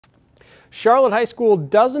Charlotte High School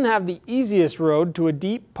doesn't have the easiest road to a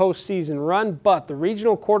deep postseason run, but the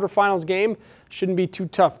regional quarterfinals game shouldn't be too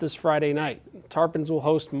tough this Friday night. Tarpons will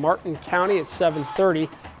host Martin County at 7:30.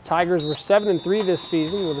 Tigers were 7-3 this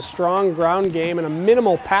season with a strong ground game and a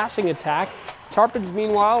minimal passing attack. Tarpons,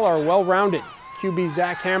 meanwhile, are well-rounded. QB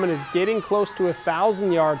Zach Hammond is getting close to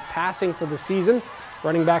 1,000 yards passing for the season.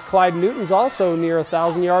 Running back Clyde Newton's also near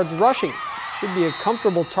 1,000 yards rushing. Should be a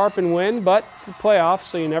comfortable Tarpon win, but it's the playoffs,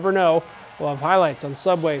 so you never know. We'll have highlights on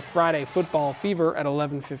Subway Friday Football Fever at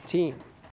 11:15.